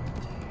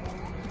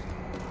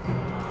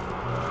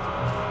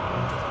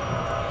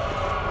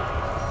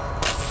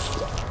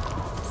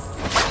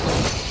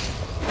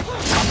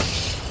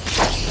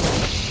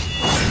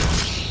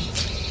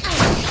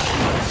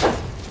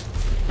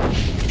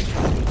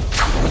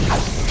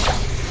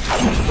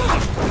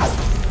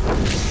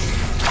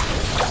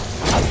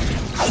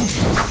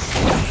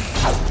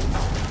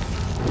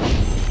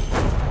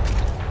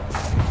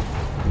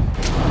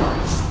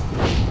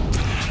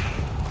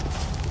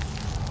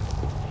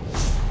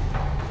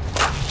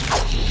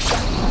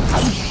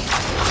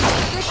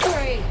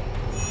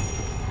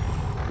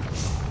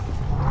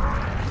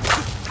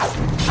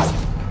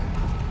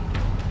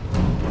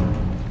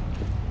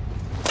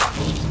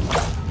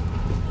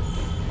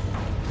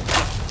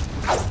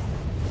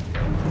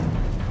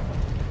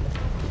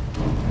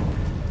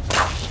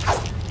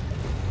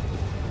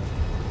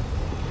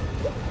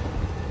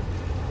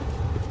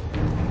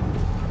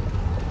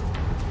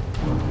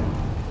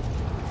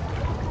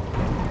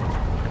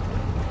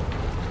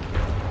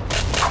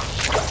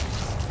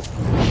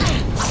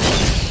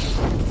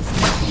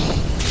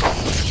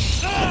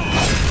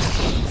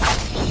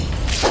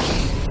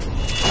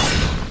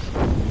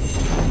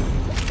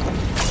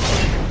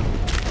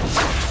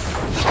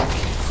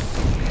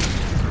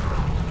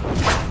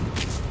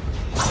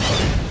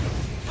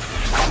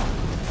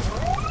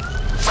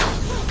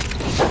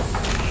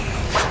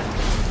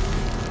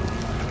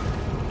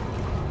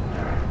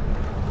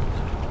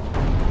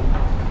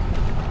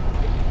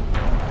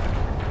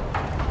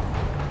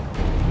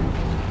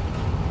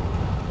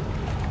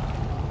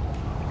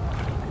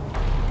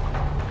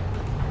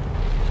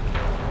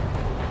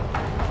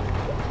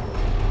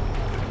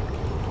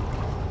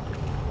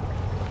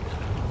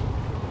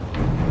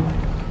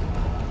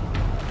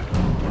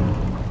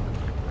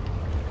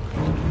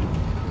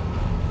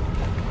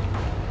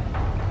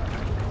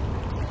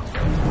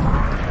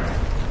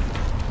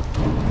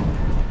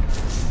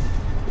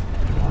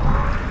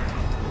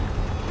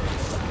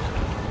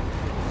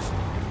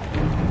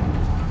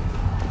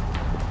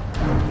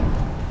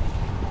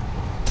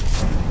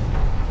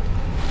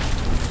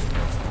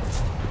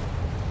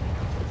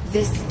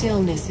 This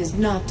stillness is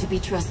not to be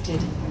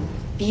trusted.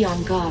 Be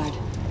on guard.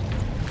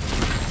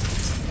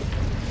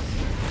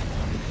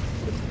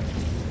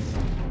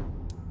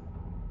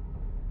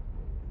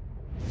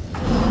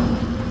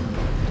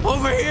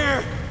 Over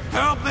here!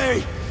 Help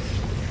me!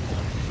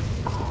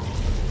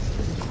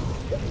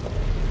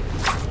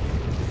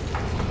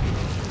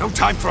 No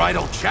time for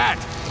idle chat!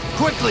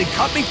 Quickly,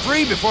 cut me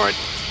free before it...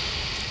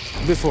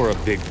 Before a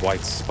big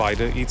white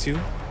spider eats you?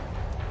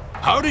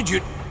 How did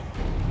you...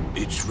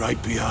 It's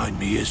right behind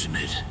me, isn't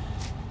it?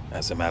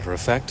 As a matter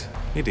of fact,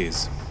 it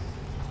is.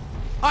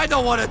 I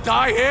don't want to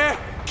die here!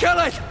 Kill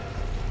it!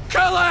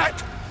 Kill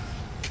it!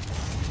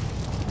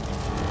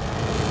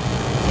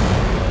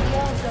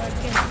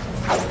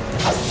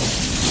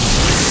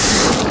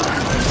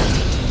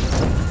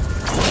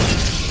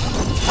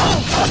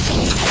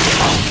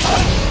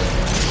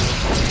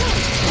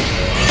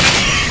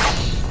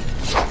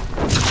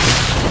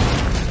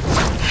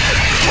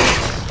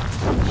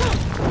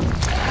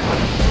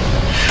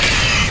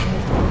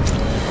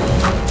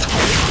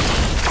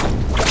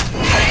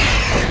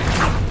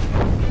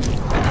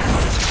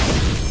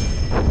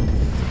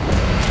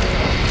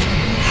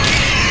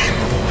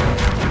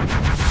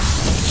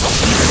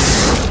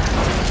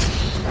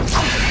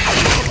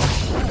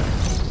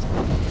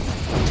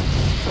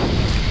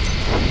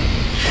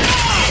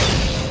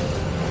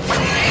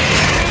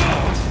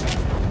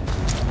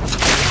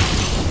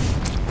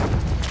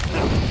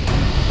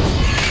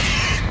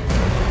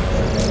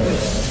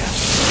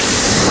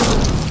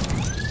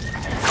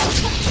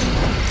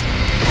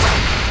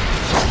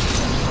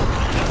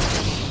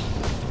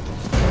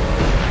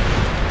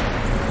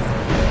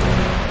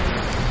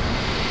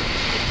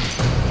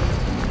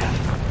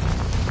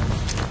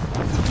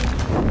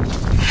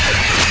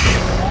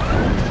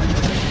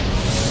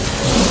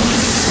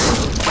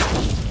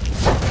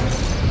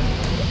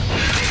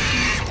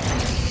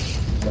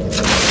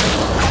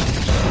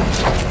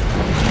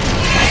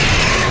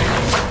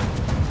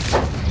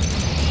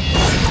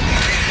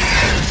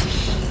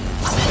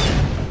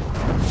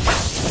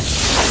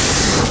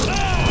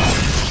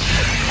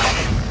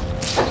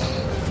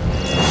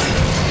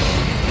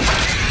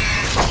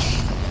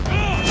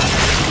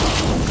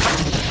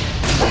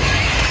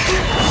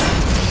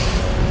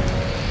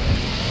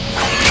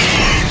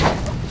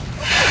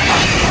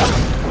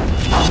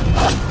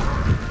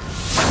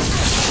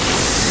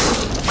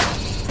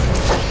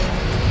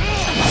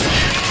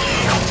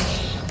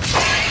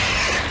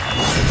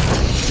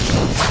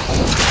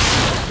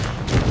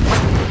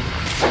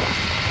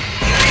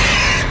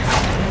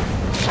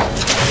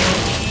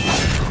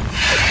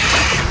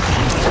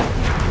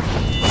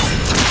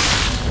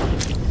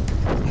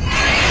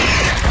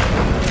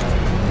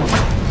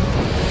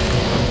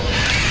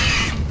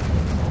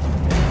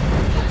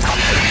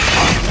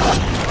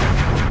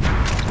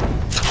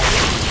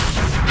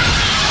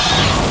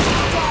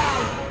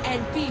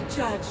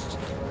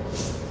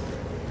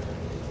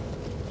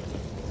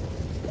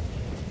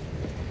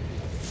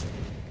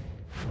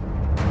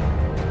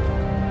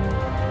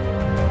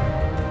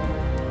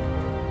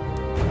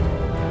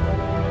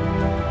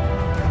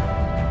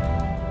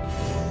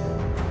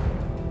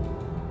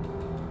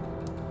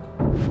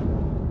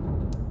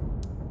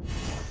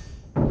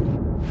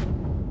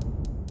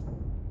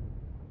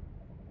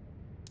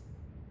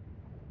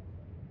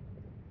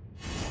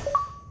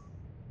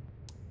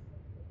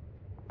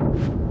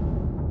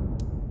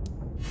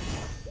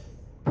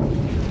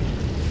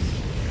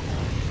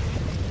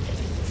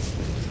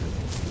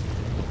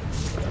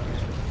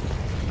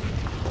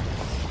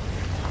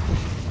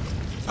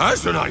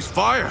 That's a nice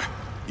fire.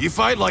 You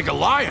fight like a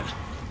lion.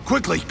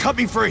 Quickly, cut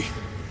me free.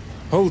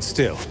 Hold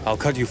still. I'll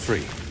cut you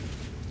free.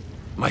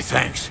 My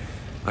thanks.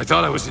 I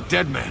thought I was a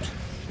dead man.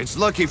 It's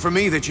lucky for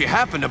me that you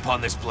happened upon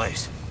this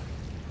place.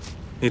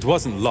 It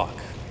wasn't luck.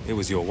 It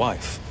was your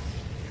wife.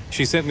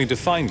 She sent me to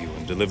find you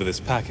and deliver this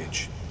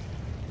package.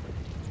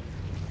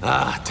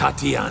 Ah,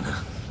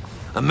 Tatiana.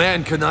 A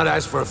man could not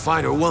ask for a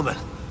finer woman.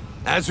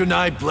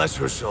 Azunai, bless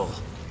her soul.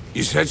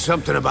 You said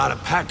something about a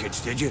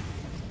package, did you?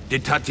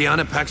 Did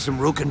Tatiana pack some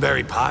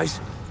Rukenberry pies?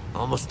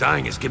 Almost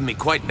dying has given me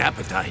quite an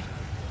appetite.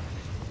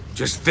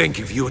 Just think,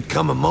 if you had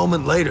come a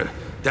moment later,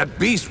 that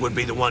beast would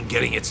be the one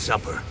getting its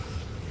supper.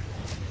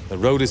 The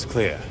road is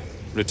clear.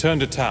 Return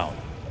to town.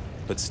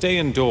 But stay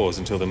indoors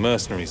until the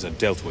mercenaries are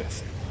dealt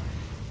with.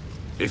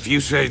 If you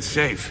say it's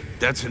safe,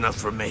 that's enough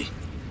for me.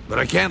 But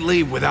I can't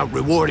leave without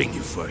rewarding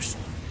you first.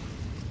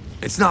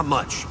 It's not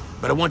much,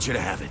 but I want you to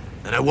have it.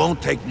 And I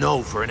won't take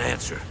no for an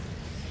answer.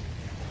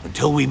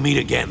 Until we meet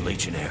again,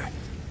 Legionnaire.